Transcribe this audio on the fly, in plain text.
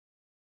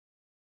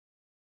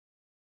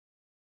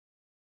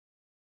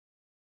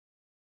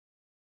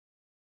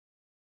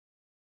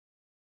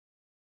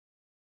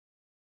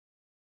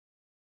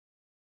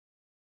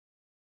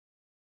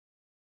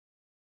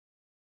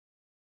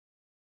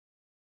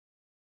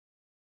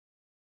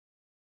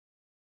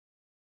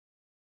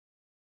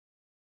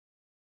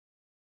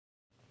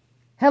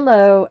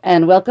Hello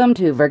and welcome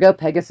to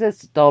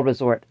VirgoPegasus Doll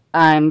Resort.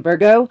 I'm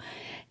Virgo,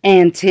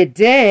 and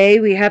today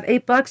we have a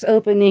box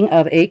opening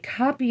of a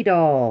copy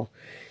doll.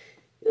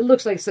 It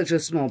looks like such a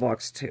small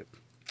box too.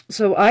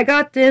 So I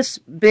got this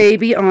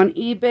baby on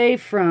eBay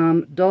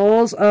from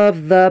Dolls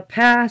of the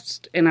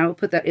Past, and I will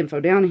put that info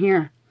down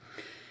here.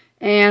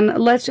 And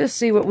let's just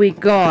see what we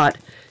got.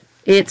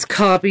 It's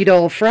Copy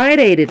Doll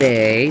Friday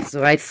today,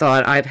 so I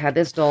thought I've had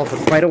this doll for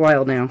quite a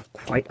while now.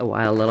 Quite a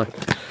while,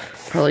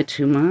 probably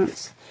 2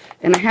 months.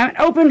 And I haven't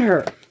opened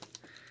her.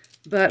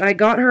 But I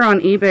got her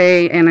on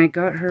eBay, and I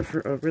got her for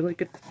a really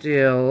good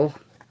deal.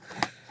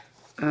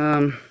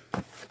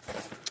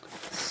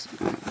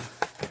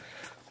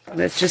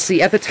 Let's just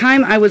see. At the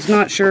time, I was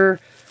not sure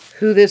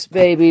who this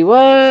baby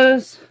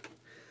was.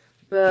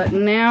 But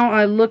now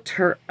I looked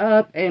her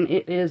up, and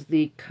it is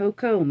the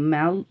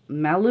Coco-Malu.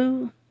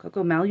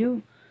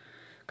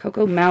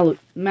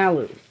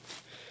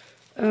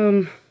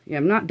 Yeah,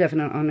 I'm not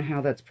definite on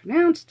how that's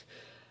pronounced.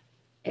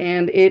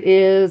 And it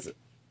is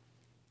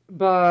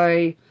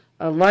by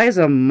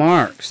Elisa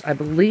Marx. I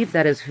believe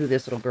that is who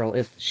this little girl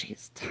is. She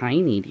is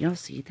tiny. Do y'all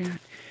see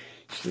that?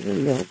 She's a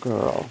little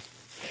girl.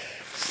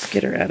 Let's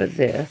get her out of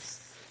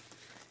this.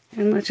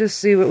 And let's just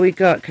see what we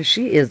got, because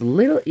she is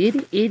little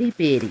itty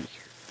bitty.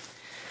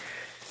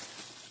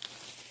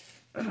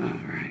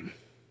 Alright.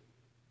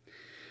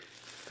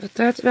 But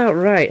that's about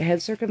right.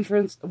 Head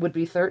circumference would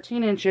be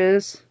 13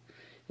 inches.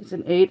 It's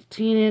an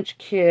 18-inch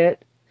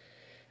kit.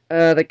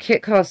 The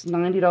kit costs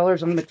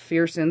 $90 on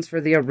McPherson's for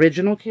the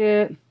original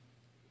kit.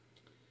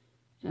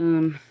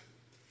 So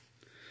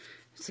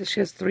she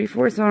has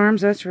 3/4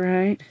 arms, that's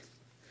right.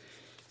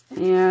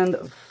 And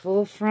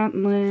full front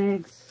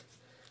legs.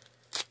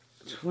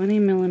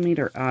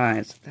 20mm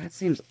eyes. That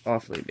seems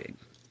awfully big.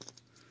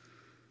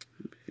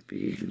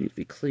 You need to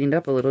be cleaned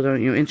up a little,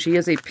 don't you? And she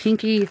is a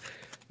Pinky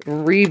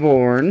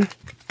Reborn.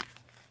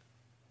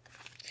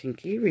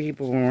 Pinky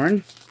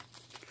Reborn.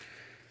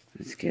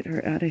 Let's get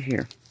her out of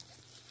here.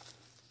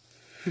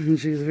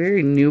 She's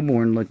very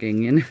newborn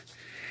looking, and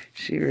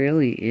she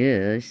really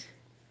is.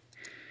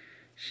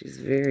 She's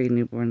very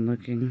newborn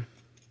looking.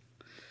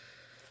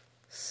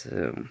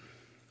 So,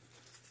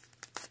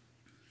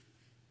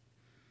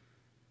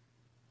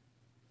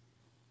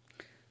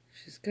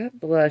 she's got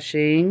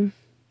blushing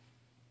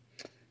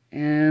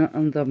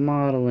and the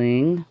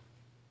modeling.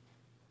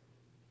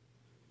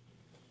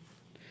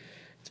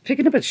 It's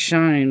picking up its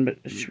shine, but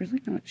it's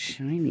really not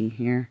shiny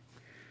here.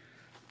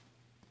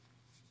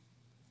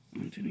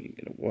 I'm going to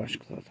get a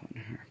washcloth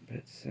on her.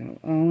 But so,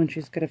 oh, and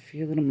she's got a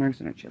few little marks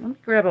on her chin. Let me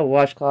grab a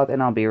washcloth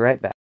and I'll be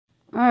right back.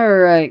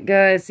 Alright,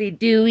 guys. See,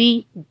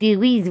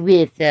 Dewey's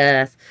with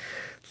us.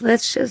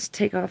 Let's just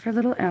take off her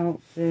little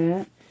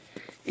outfit.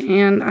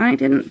 And I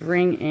didn't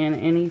bring in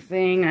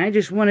anything. I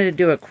just wanted to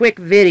do a quick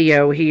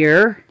video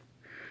here.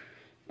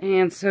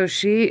 And so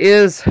she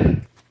is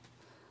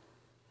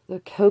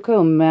the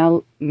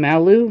Coco-Malu.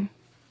 Malu?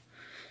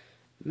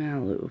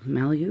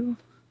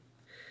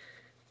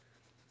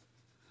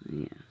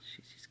 Yeah,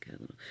 she's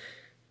got a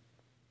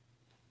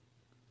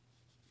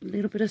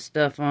little bit of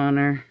stuff on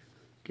her.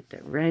 Get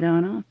that right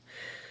on off.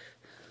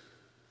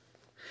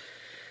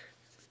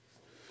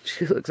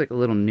 She looks like a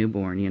little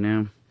newborn, you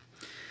know.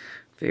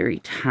 Very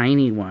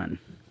tiny one.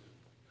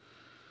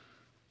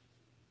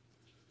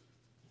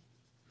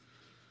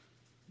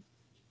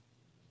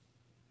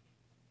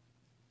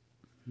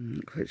 I'm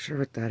not quite sure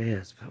what that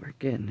is, but we're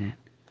getting it.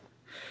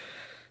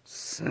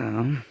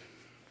 So,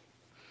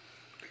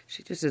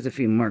 she just has a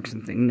few marks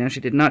and things. Now, she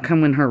did not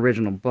come in her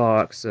original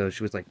box, so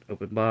she was like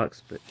open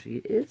box, but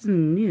she is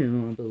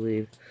new, I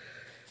believe.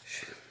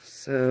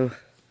 So,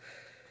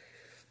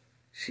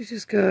 she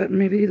just got,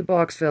 maybe the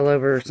box fell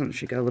over or something.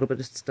 She got a little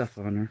bit of stuff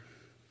on her.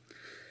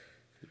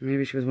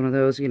 Maybe she was one of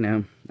those, you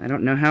know. I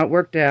don't know how it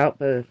worked out,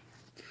 but...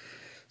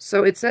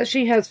 So, it says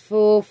she has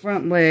full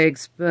front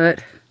legs,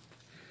 but...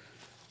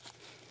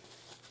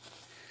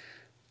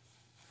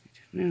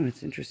 No,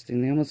 it's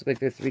interesting. They almost look like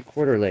they're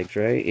 3/4 legs,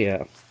 right?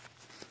 Yeah.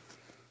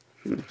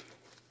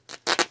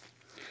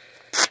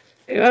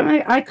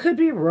 I could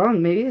be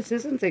wrong. Maybe this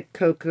isn't a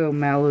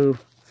Coco-Malu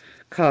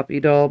copy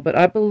doll, but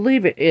I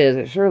believe it is.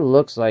 It sure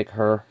looks like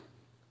her.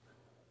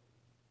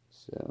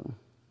 So,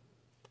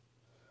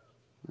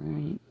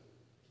 right.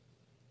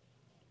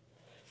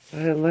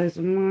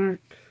 Elisa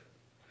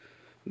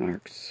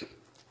Marx.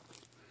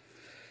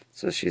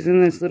 So she's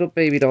in this little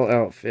baby doll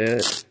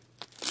outfit.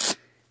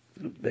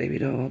 Little baby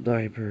doll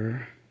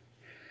diaper.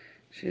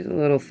 She's a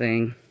little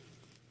thing.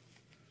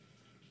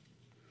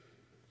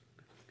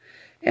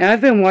 Yeah,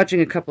 I've been watching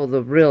a couple of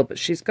the real, but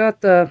she's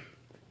got the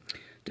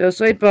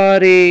doe-side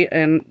body,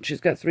 and she's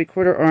got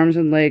 3/4 arms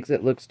and legs,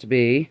 it looks to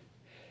be.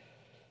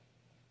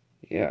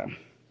 Yeah.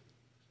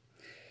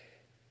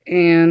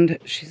 And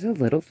she's a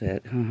little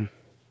bit, huh?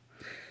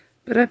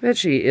 But I bet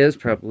she is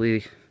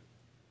probably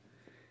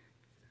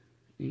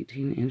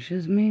 18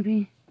 inches,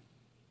 maybe?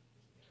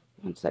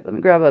 One sec, let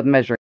me grab a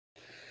measuring.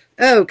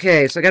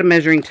 Okay, so I got a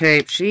measuring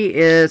tape. She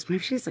is,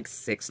 maybe she's like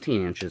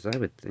 16 inches, I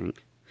would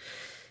think.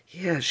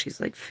 Yeah, she's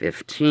like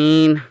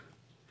 15.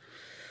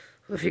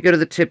 If you go to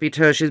the tippy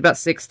toe, she's about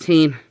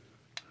 16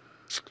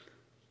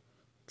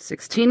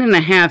 and a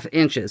half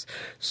inches.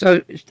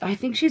 So I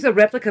think she's a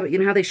replica, but you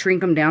know how they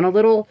shrink them down a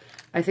little?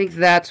 I think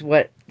that's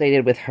what they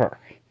did with her.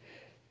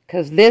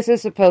 Because this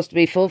is supposed to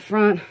be full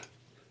front,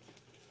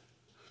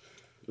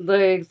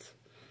 legs,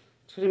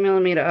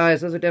 20mm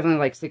eyes. Those are definitely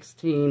like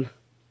 16.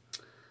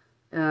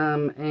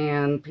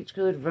 And peach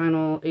colored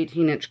vinyl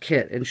 18-inch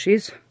kit. And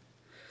she's,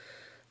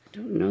 I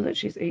don't know that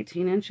she's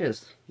 18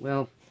 inches.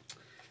 Well,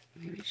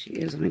 maybe she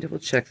is. Let me double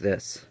check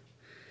this.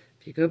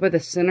 If you go by the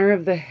center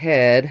of the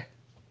head,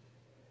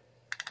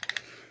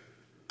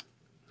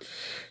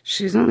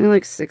 she's only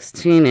like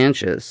 16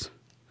 inches.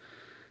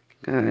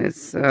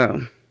 Guys,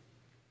 so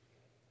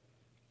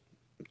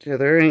yeah,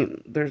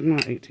 there's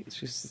not 18.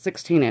 She's a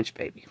 16-inch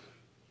baby.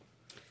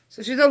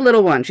 So she's a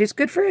little one. She's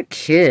good for a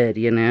kid,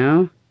 you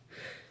know.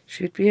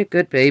 She'd be a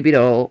good baby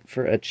doll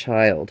for a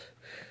child.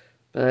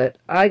 But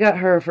I got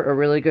her for a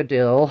really good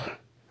deal.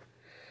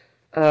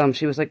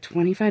 She was like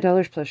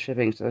 $25 plus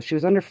shipping, so she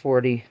was under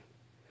 $40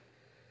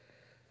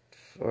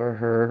 for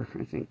her,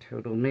 I think,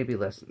 total, maybe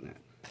less than that.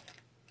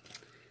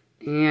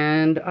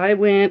 And I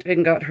went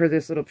and got her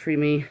this little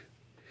preemie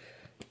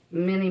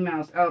Minnie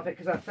Mouse outfit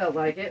because I felt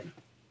like it.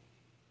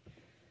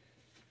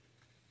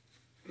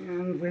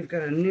 And we've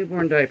got a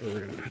newborn diaper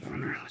we're going to put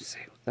on her. Let's see,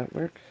 will that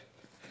work?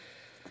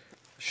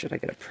 Should I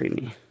get a preemie?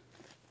 Do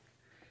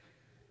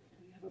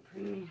we have a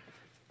preemie?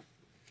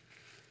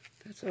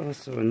 That's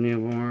also a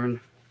newborn.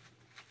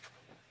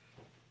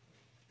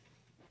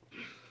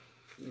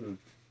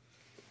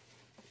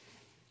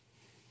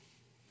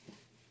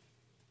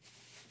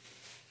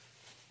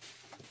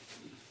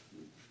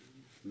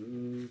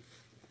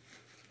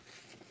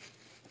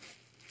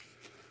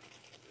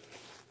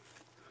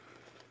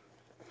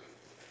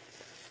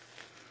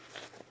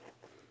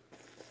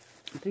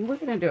 I think we're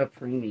going to do a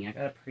preemie. I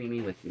got a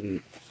preemie with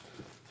me.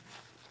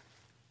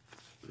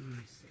 Let me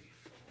see.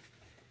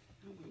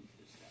 I don't want to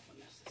use that one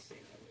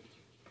necessarily.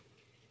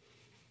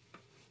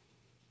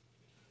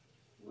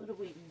 What do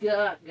we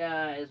got,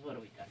 guys? What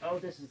do we got? Oh,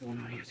 this is the one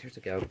I want to use. Here's a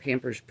go.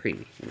 Pampers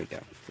preemie. Here we go.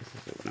 This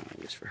is the one I want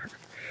to use for her.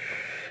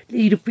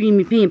 Little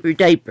preemie pamper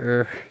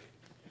diaper.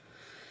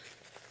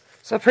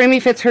 So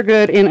preemie fits her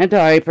good in a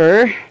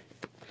diaper.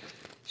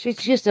 She's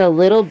just a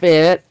little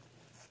bit.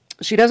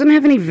 She doesn't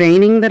have any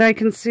veining that I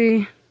can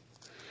see.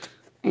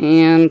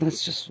 And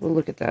we'll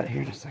look at that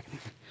here in a second.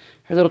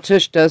 Her little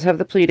tush does have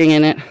the pleating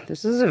in it.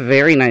 This is a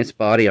very nice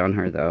body on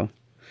her, though.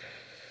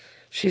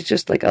 She's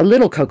just like a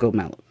little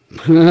Coco-Malu.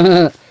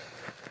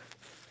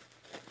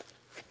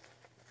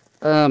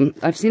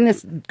 I've seen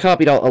this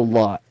copy doll a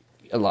lot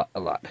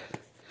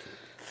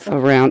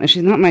around. And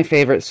she's not my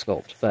favorite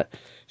sculpt, but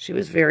she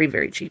was very,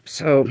 very cheap.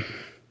 So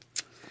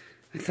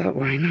I thought,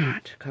 why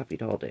not? Copy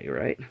doll day,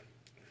 right?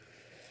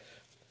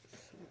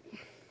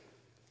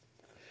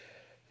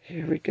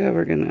 Here we go.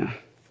 We're going to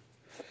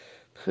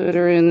put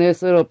her in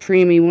this little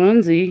preemie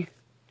onesie.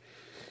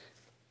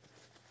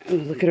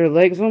 And look at her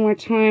legs one more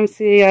time.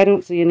 See, I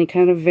don't see any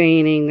kind of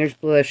veining. There's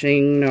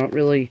blushing. Not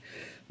really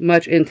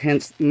much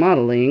intense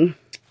modeling.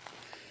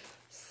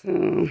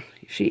 So,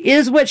 she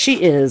is what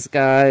she is,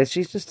 guys.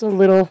 She's just a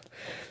little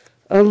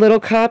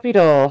copy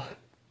doll.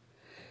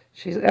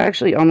 She's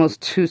actually almost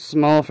too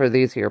small for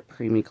these here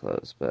preemie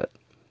clothes, but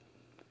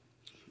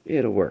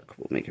it'll work.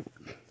 We'll make it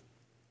work.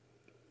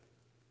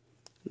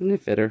 And they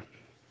fit her.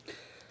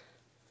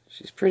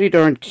 She's pretty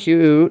darn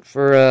cute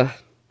for a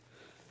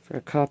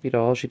copy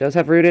doll. She does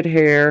have rooted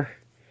hair.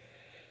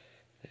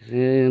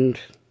 And,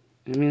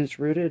 I mean, it's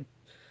rooted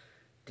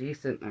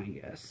decent, I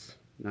guess.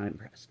 Not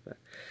impressed, but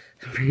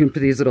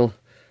these little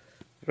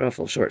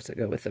ruffle shorts that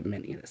go with the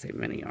mini. That say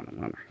mini on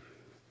them.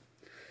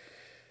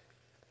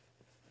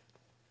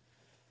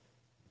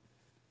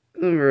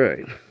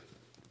 Alright.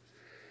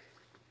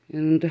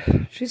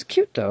 And she's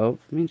cute, though.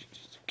 I mean,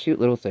 she's a cute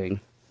little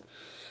thing.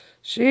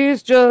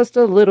 She's just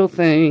a little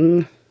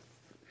thing.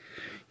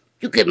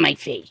 Look at my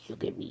face.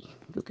 Look at me.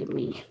 Look at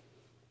me.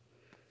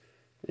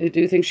 I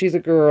do think she's a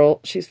girl.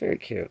 She's very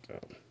cute,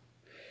 though.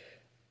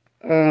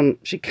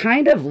 She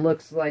kind of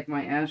looks like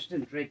my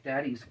Ashton Drake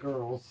Daddy's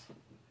girls.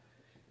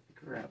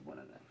 Grab one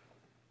of them.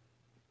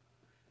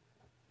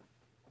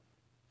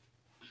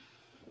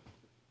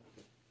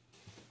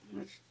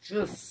 Let's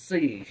just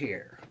see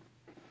here.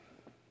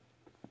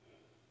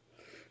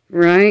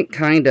 Right?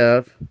 Kind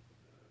of.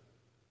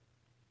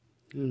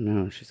 Oh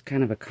no, she's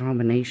kind of a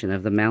combination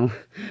of the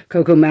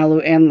Coco-Malu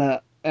and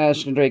the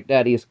Ashton Drake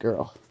Daddy's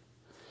girl.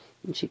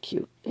 Isn't she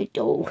cute? They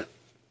do.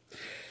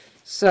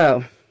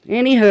 So,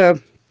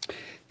 anywho,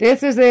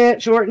 this is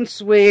it. Short and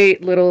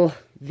sweet little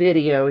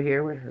video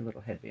here. Where'd her little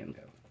headband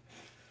go?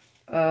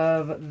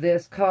 Of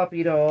this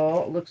copy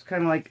doll. Looks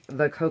kind of like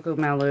the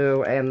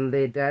Coco-Malu and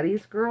the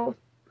Daddy's girl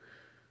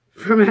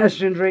from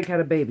Ashton Drake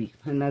had a baby.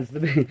 And that's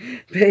the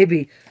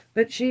baby.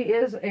 But she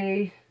is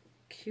a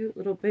cute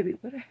little baby.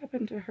 What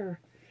happened to her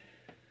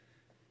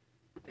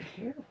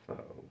hair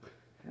bow?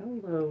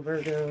 Hello,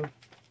 Virgo.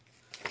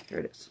 Here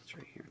it is. It's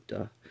right here.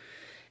 Duh.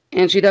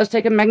 And she does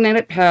take a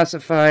magnetic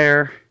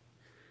pacifier.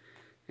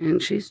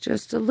 And she's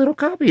just a little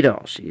copy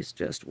doll. She's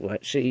just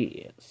what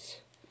she is.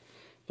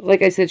 But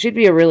like I said, she'd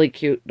be a really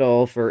cute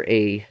doll for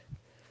a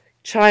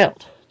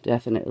child,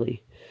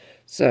 definitely.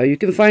 So you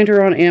can find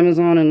her on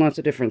Amazon and lots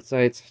of different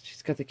sites.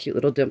 She's got the cute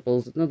little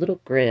dimples and the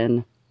little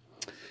grin.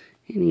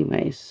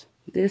 Anyways,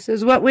 this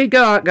is what we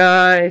got,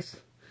 guys.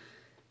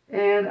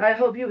 And I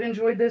hope you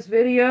enjoyed this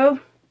video.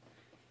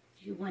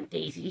 You want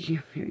Daisy?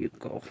 Here you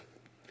go.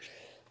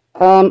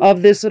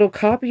 Of this little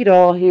copy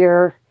doll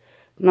here.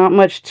 Not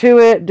much to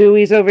it.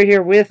 Dewey's over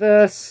here with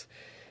us.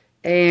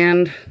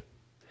 And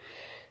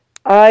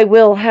I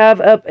will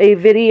have up a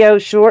video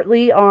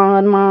shortly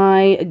on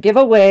my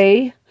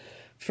giveaway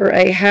for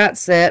a hat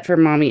set for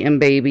Mommy and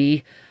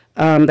Baby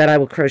that I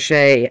will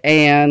crochet,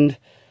 and a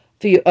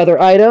few other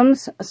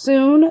items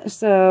soon.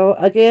 So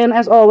again,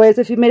 as always,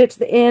 if you made it to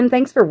the end,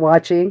 thanks for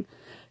watching.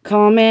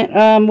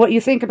 Comment what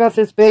you think about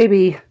this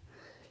baby.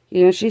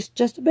 You know, she's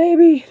just a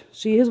baby.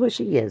 She is what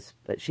she is,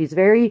 but she's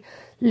very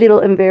little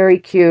and very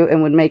cute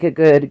and would make a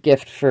good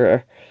gift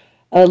for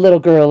a little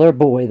girl or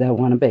boy that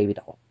want a baby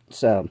doll.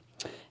 So,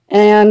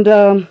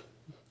 and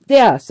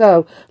yeah,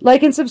 so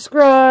like and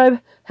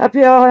subscribe. Happy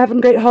y'all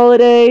having great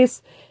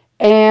holidays.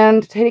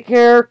 And take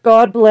care.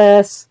 God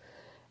bless.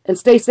 And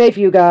stay safe,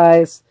 you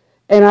guys.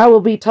 And I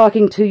will be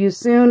talking to you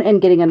soon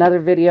and getting another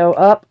video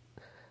up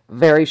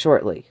very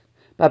shortly.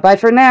 Bye-bye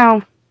for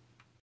now.